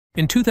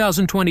In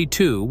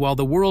 2022, while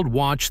the world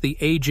watched the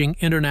aging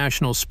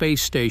International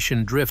Space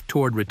Station drift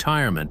toward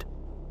retirement,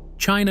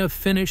 China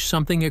finished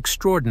something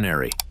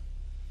extraordinary.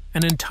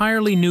 An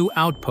entirely new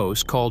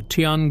outpost called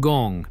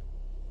Tiangong,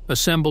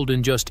 assembled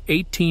in just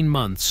 18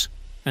 months,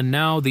 and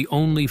now the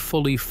only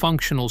fully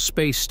functional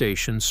space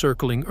station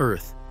circling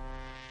Earth.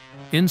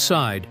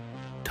 Inside,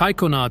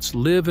 taikonauts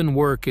live and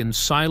work in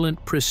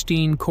silent,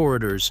 pristine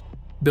corridors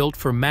built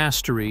for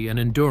mastery and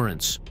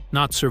endurance,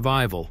 not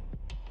survival.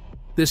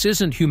 This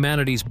isn't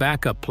humanity's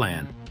backup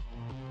plan.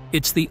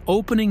 It's the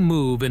opening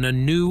move in a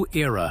new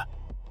era,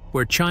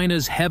 where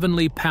China's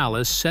heavenly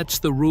palace sets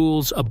the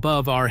rules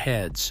above our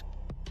heads.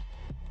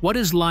 What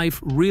is life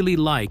really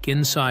like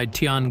inside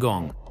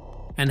Tiangong,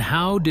 and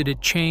how did it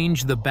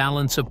change the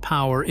balance of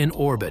power in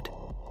orbit?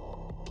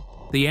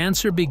 The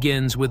answer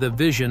begins with a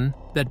vision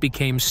that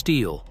became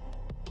steel,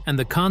 and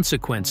the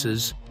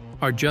consequences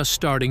are just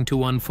starting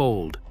to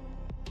unfold.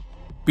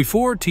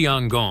 Before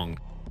Tiangong,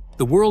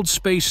 the world's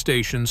space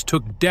stations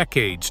took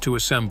decades to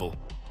assemble,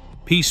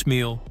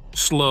 piecemeal,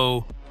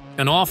 slow,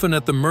 and often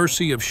at the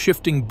mercy of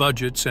shifting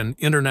budgets and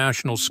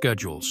international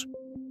schedules.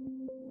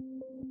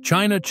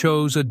 China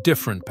chose a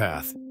different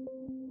path.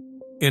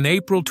 In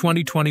April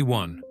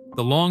 2021,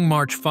 the Long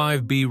March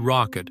 5B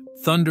rocket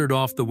thundered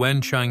off the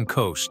Wenchang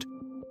coast,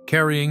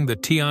 carrying the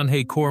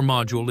Tianhe core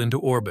module into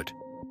orbit.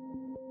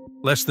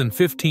 Less than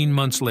 15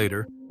 months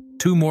later,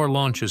 2 more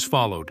launches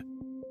followed: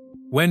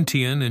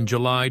 Wentian in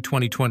July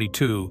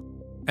 2022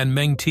 and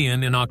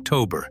Mengtian in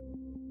October.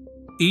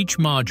 Each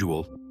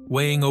module,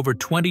 weighing over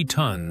 20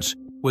 tons,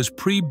 was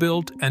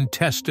pre-built and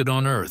tested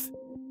on Earth,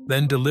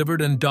 then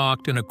delivered and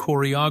docked in a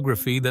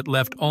choreography that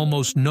left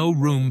almost no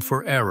room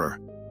for error.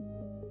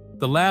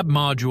 The lab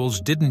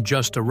modules didn't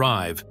just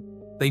arrive,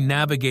 they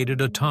navigated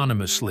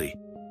autonomously,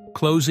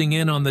 closing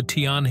in on the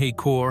Tianhe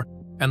core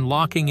and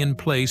locking in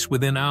place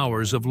within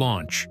hours of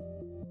launch.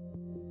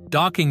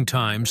 Docking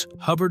times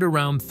hovered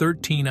around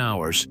 13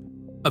 hours,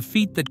 a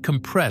feat that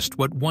compressed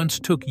what once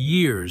took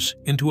years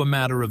into a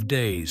matter of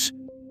days.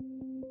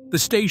 The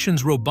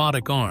station's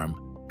robotic arm,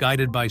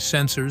 guided by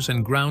sensors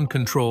and ground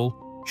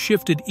control,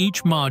 shifted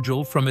each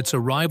module from its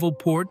arrival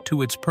port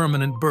to its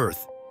permanent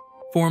berth,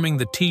 forming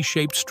the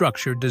T-shaped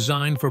structure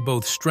designed for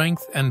both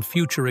strength and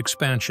future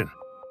expansion.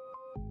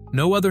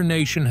 No other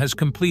nation has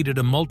completed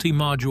a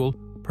multi-module,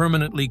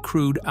 permanently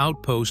crewed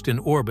outpost in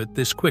orbit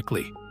this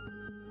quickly.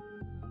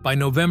 By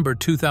November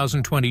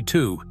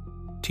 2022,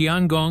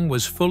 Tiangong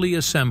was fully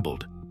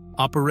assembled,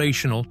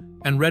 operational,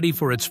 and ready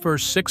for its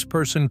first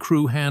 6-person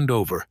crew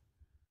handover,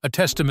 a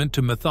testament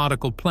to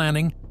methodical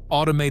planning,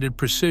 automated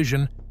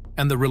precision,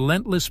 and the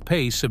relentless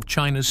pace of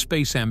China's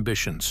space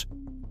ambitions.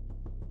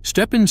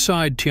 Step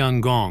inside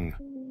Tiangong,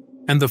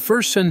 and the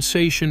first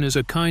sensation is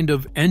a kind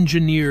of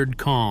engineered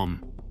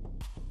calm.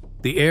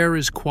 The air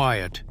is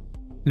quiet,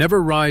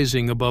 never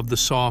rising above the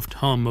soft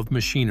hum of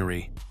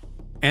machinery.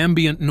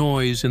 Ambient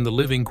noise in the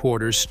living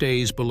quarters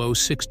stays below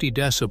 60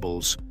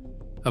 decibels,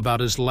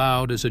 about as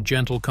loud as a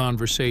gentle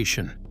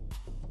conversation.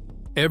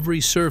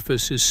 Every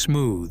surface is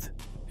smooth,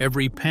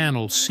 every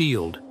panel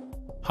sealed,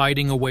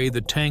 hiding away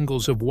the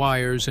tangles of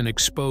wires and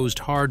exposed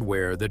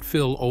hardware that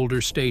fill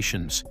older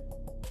stations.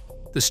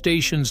 The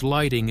station's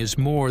lighting is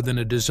more than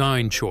a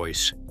design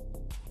choice.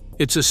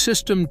 It's a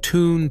system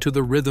tuned to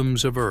the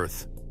rhythms of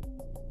Earth.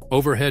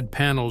 Overhead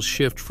panels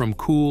shift from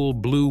cool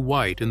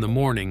blue-white in the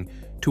morning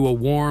to a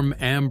warm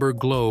amber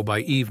glow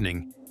by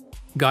evening,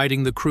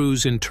 guiding the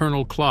crew's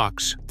internal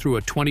clocks through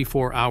a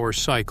 24-hour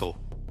cycle,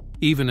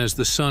 even as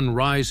the sun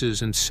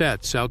rises and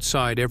sets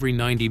outside every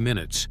 90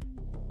 minutes.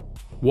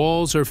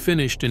 Walls are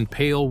finished in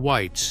pale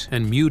whites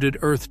and muted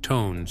earth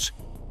tones,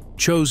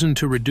 chosen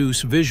to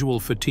reduce visual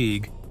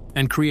fatigue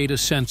and create a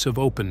sense of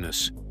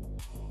openness.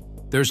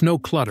 There's no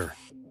clutter.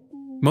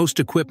 Most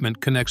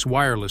equipment connects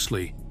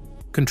wirelessly,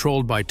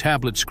 controlled by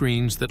tablet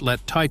screens that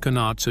let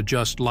taikonauts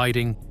adjust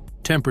lighting,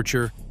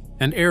 temperature,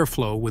 and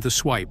airflow with a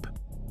swipe.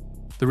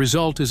 The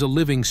result is a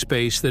living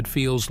space that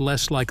feels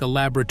less like a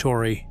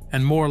laboratory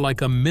and more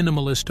like a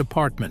minimalist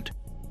apartment,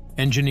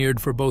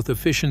 engineered for both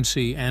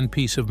efficiency and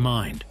peace of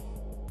mind.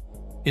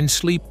 In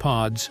sleep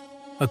pods,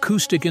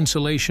 acoustic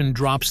insulation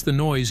drops the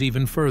noise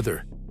even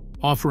further,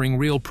 offering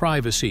real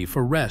privacy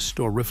for rest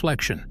or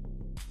reflection.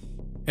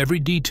 Every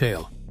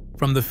detail,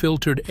 from the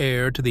filtered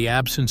air to the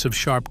absence of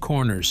sharp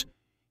corners,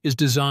 is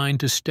designed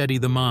to steady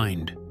the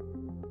mind.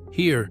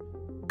 Here,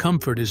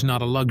 comfort is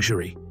not a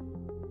luxury.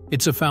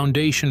 It's a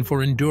foundation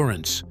for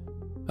endurance,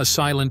 a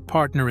silent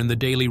partner in the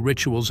daily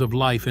rituals of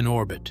life in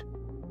orbit.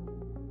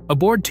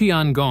 Aboard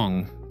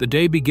Tiangong, the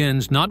day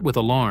begins not with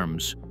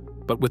alarms,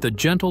 but with a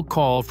gentle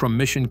call from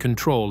Mission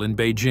Control in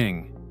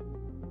Beijing.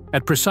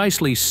 At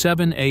precisely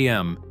 7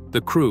 a.m.,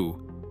 the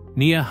crew,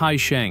 Nia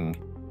Haisheng,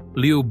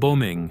 Liu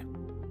Boming,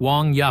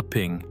 Wang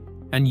Yaping,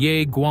 and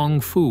Ye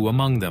Guangfu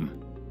among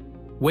them,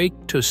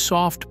 wake to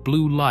soft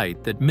blue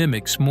light that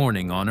mimics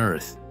morning on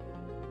Earth.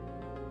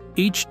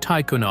 Each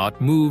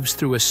taikonaut moves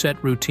through a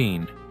set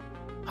routine: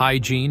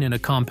 hygiene in a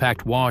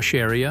compact wash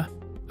area,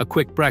 a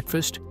quick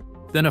breakfast,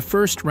 then a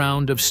first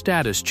round of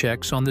status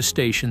checks on the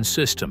station's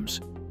systems.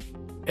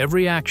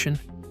 Every action,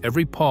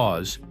 every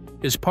pause,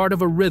 is part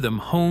of a rhythm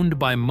honed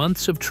by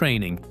months of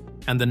training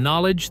and the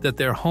knowledge that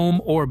their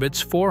home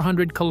orbits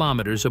 400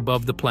 kilometers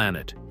above the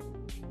planet.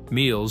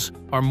 Meals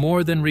are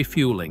more than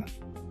refueling.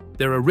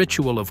 They're a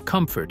ritual of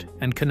comfort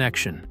and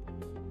connection.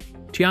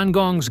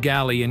 Tiangong's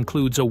galley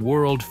includes a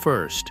world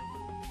first,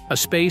 a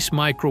space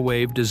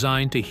microwave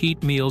designed to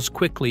heat meals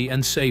quickly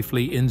and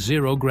safely in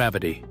zero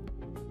gravity.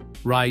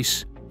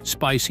 Rice,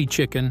 spicy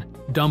chicken,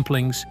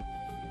 dumplings,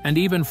 and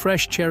even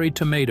fresh cherry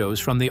tomatoes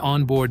from the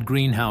onboard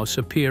greenhouse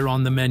appear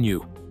on the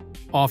menu,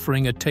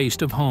 offering a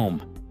taste of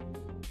home.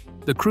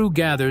 The crew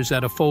gathers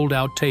at a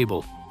fold-out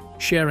table,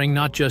 sharing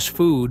not just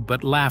food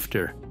but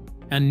laughter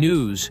and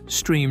news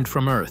streamed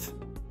from Earth.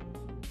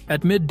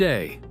 At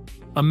midday,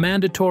 a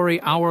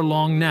mandatory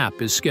hour-long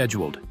nap is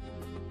scheduled,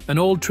 an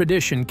old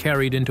tradition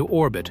carried into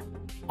orbit,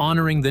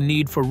 honoring the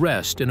need for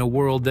rest in a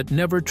world that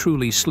never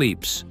truly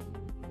sleeps.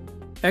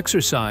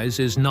 Exercise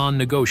is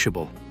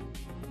non-negotiable.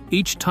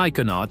 Each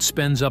taikonaut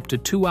spends up to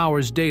 2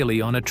 hours daily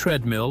on a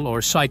treadmill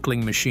or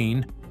cycling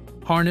machine,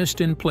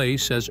 harnessed in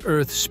place as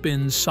Earth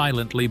spins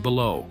silently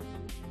below.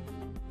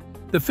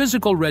 The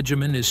physical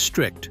regimen is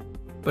strict,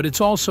 but it's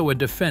also a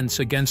defense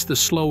against the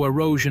slow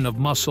erosion of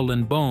muscle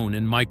and bone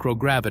in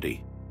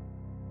microgravity.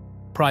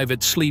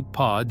 Private sleep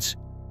pods,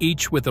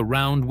 each with a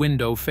round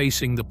window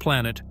facing the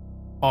planet,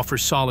 offer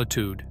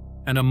solitude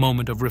and a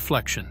moment of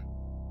reflection.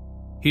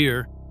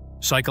 Here,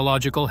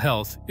 psychological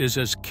health is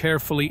as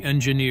carefully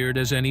engineered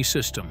as any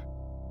system.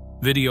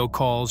 Video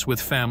calls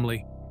with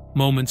family,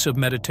 moments of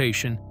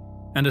meditation,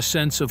 and a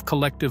sense of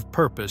collective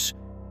purpose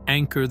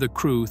anchor the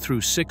crew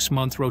through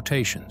 6-month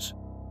rotations.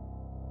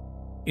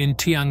 In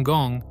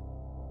Tiangong,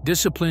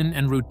 discipline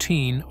and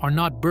routine are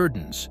not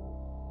burdens,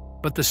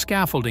 but the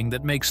scaffolding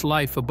that makes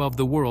life above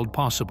the world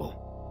possible.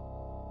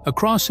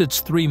 Across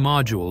its 3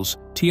 modules,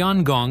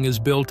 Tiangong is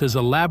built as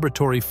a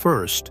laboratory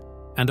first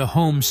and a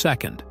home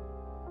second.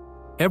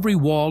 Every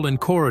wall and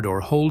corridor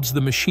holds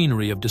the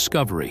machinery of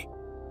discovery.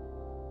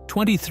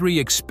 23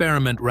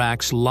 experiment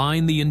racks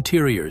line the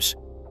interiors,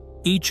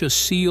 each a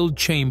sealed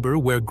chamber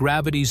where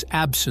gravity's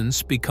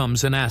absence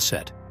becomes an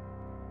asset.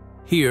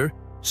 Here,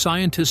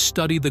 scientists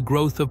study the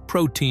growth of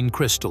protein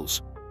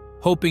crystals,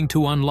 hoping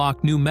to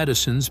unlock new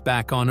medicines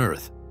back on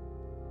Earth.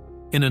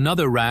 In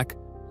another rack,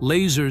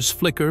 lasers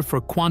flicker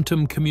for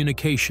quantum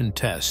communication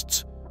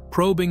tests,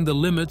 probing the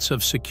limits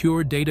of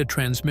secure data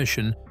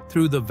transmission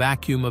through the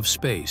vacuum of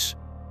space.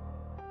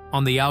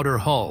 On the outer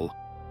hull,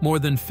 more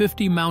than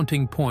 50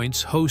 mounting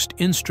points host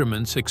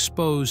instruments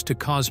exposed to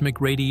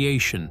cosmic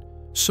radiation,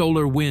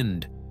 solar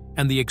wind,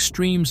 and the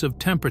extremes of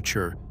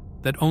temperature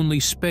that only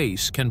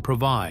space can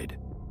provide.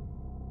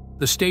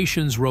 The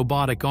station's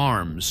robotic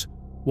arms,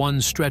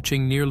 one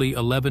stretching nearly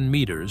 11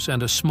 meters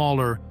and a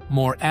smaller,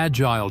 more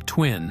agile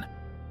twin,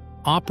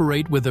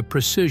 operate with a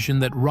precision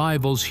that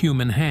rivals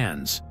human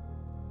hands.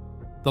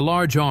 The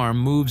large arm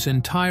moves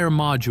entire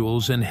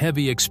modules and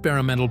heavy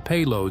experimental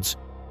payloads,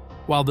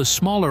 while the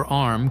smaller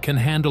arm can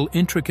handle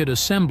intricate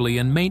assembly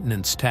and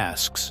maintenance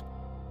tasks.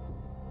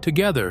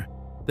 Together,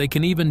 they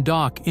can even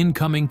dock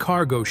incoming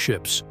cargo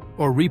ships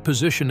or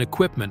reposition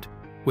equipment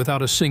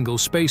without a single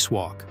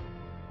spacewalk.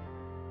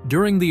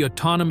 During the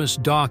autonomous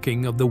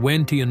docking of the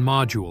Wentian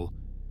module,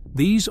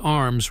 these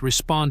arms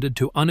responded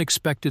to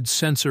unexpected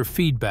sensor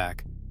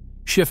feedback,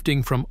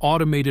 shifting from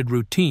automated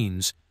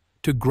routines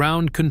to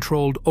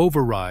ground-controlled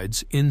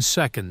overrides in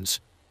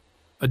seconds,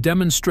 a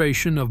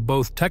demonstration of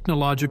both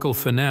technological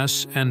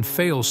finesse and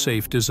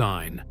fail-safe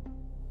design.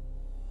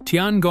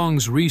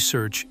 Tiangong's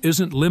research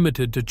isn't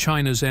limited to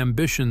China's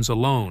ambitions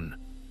alone.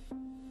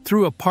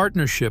 Through a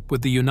partnership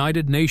with the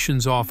United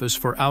Nations Office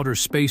for Outer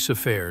Space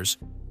Affairs,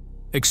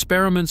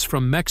 experiments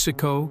from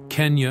Mexico,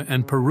 Kenya,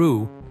 and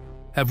Peru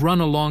have run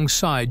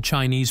alongside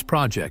Chinese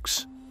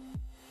projects.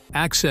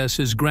 Access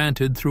is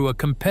granted through a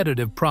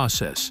competitive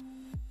process,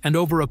 and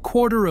over a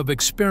quarter of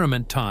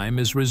experiment time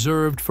is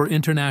reserved for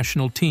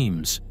international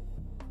teams.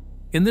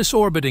 In this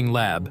orbiting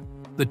lab,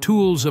 the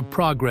tools of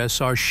progress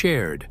are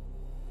shared,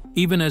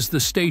 even as the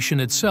station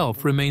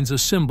itself remains a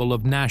symbol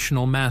of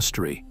national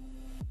mastery.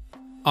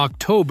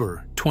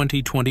 October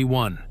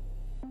 2021.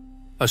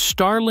 A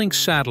Starlink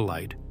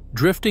satellite,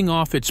 drifting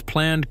off its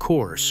planned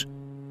course,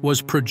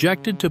 was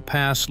projected to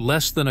pass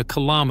less than a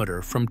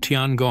kilometer from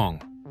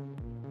Tiangong.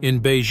 In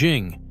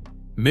Beijing,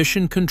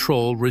 Mission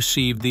Control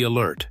received the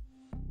alert.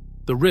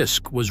 The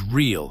risk was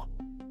real.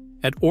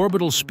 At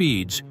orbital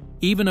speeds,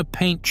 even a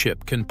paint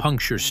chip can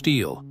puncture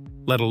steel,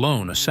 let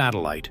alone a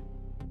satellite.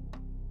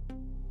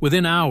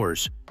 Within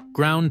hours,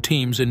 ground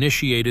teams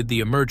initiated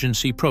the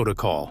emergency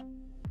protocol.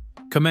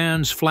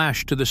 Commands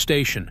flashed to the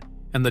station,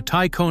 and the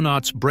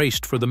taikonauts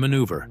braced for the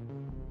maneuver.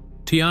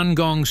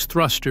 Tiangong's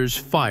thrusters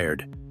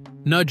fired,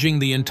 nudging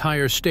the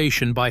entire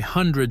station by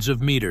hundreds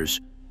of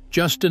meters,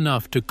 just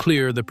enough to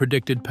clear the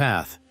predicted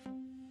path.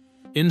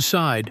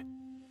 Inside,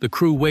 the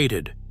crew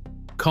waited,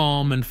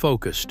 calm and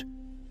focused,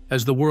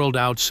 as the world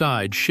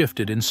outside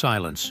shifted in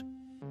silence.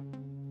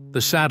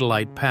 The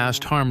satellite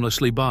passed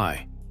harmlessly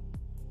by.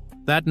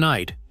 That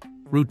night,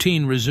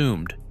 routine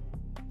resumed,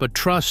 but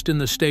trust in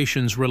the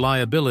station's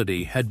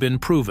reliability had been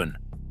proven,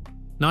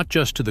 not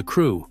just to the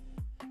crew,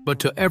 but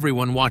to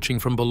everyone watching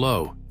from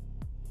below.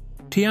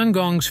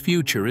 Tiangong's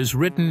future is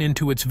written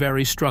into its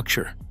very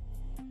structure.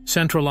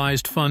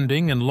 Centralized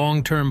funding and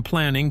long-term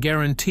planning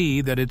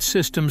guarantee that its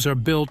systems are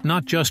built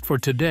not just for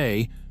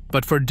today,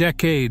 but for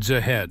decades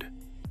ahead.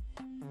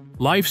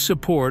 Life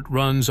support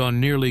runs on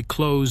nearly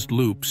closed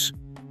loops.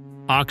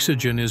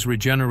 Oxygen is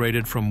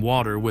regenerated from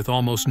water with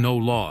almost no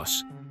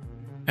loss,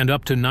 and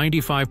up to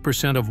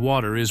 95% of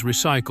water is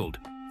recycled,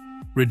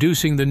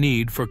 reducing the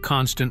need for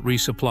constant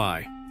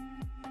resupply.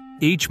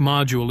 Each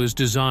module is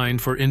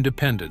designed for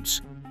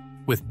independence,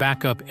 with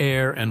backup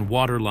air and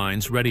water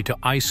lines ready to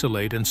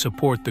isolate and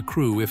support the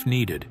crew if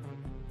needed.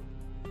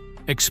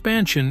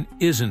 Expansion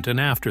isn't an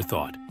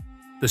afterthought.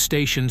 The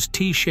station's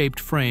T-shaped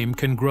frame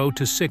can grow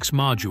to 6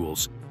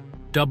 modules,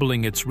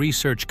 doubling its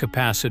research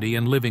capacity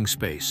and living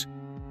space.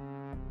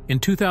 In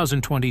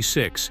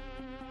 2026,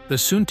 the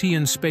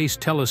Suntian Space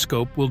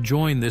Telescope will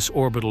join this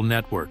orbital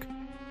network,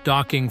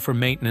 docking for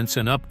maintenance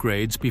and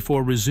upgrades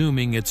before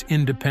resuming its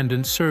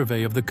independent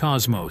survey of the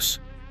cosmos.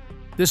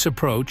 This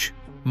approach,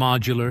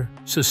 modular,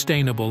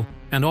 sustainable,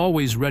 and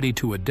always ready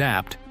to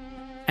adapt,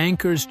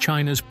 anchors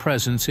China's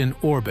presence in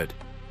orbit,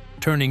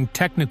 turning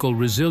technical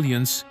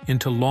resilience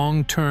into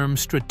long-term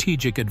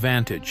strategic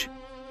advantage.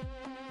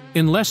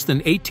 In less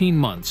than 18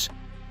 months,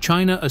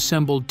 China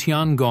assembled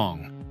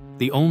Tiangong,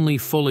 the only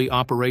fully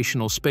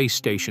operational space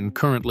station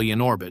currently in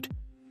orbit,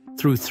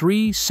 through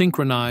 3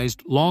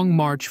 synchronized Long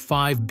March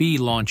 5B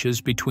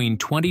launches between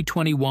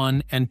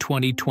 2021 and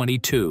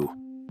 2022.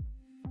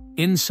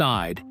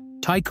 Inside,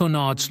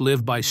 taikonauts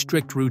live by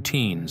strict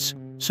routines,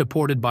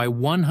 supported by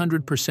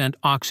 100%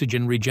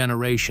 oxygen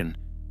regeneration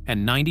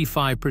and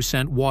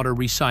 95% water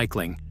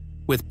recycling,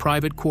 with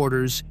private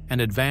quarters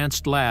and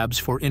advanced labs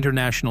for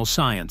international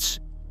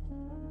science.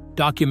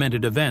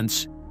 Documented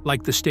events,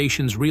 like the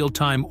station's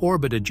real-time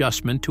orbit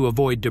adjustment to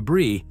avoid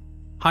debris,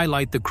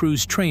 highlight the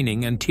crew's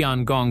training and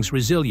Tiangong's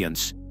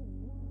resilience.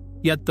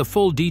 Yet the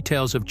full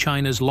details of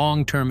China's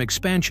long-term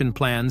expansion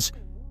plans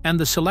and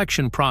the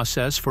selection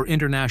process for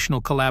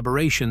international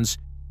collaborations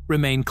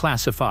remain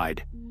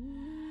classified.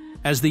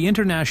 As the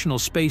International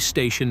Space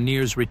Station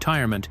nears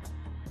retirement,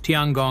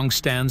 Tiangong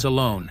stands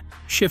alone,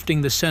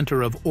 shifting the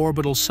center of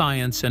orbital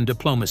science and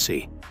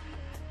diplomacy.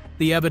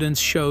 The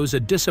evidence shows a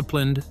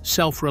disciplined,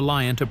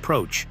 self-reliant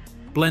approach,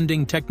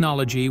 blending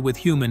technology with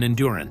human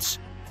endurance.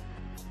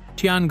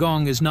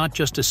 Tiangong is not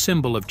just a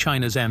symbol of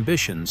China's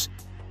ambitions,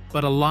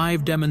 but a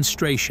live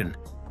demonstration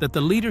that the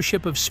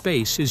leadership of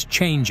space is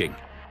changing,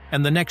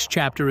 and the next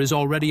chapter is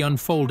already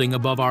unfolding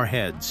above our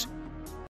heads.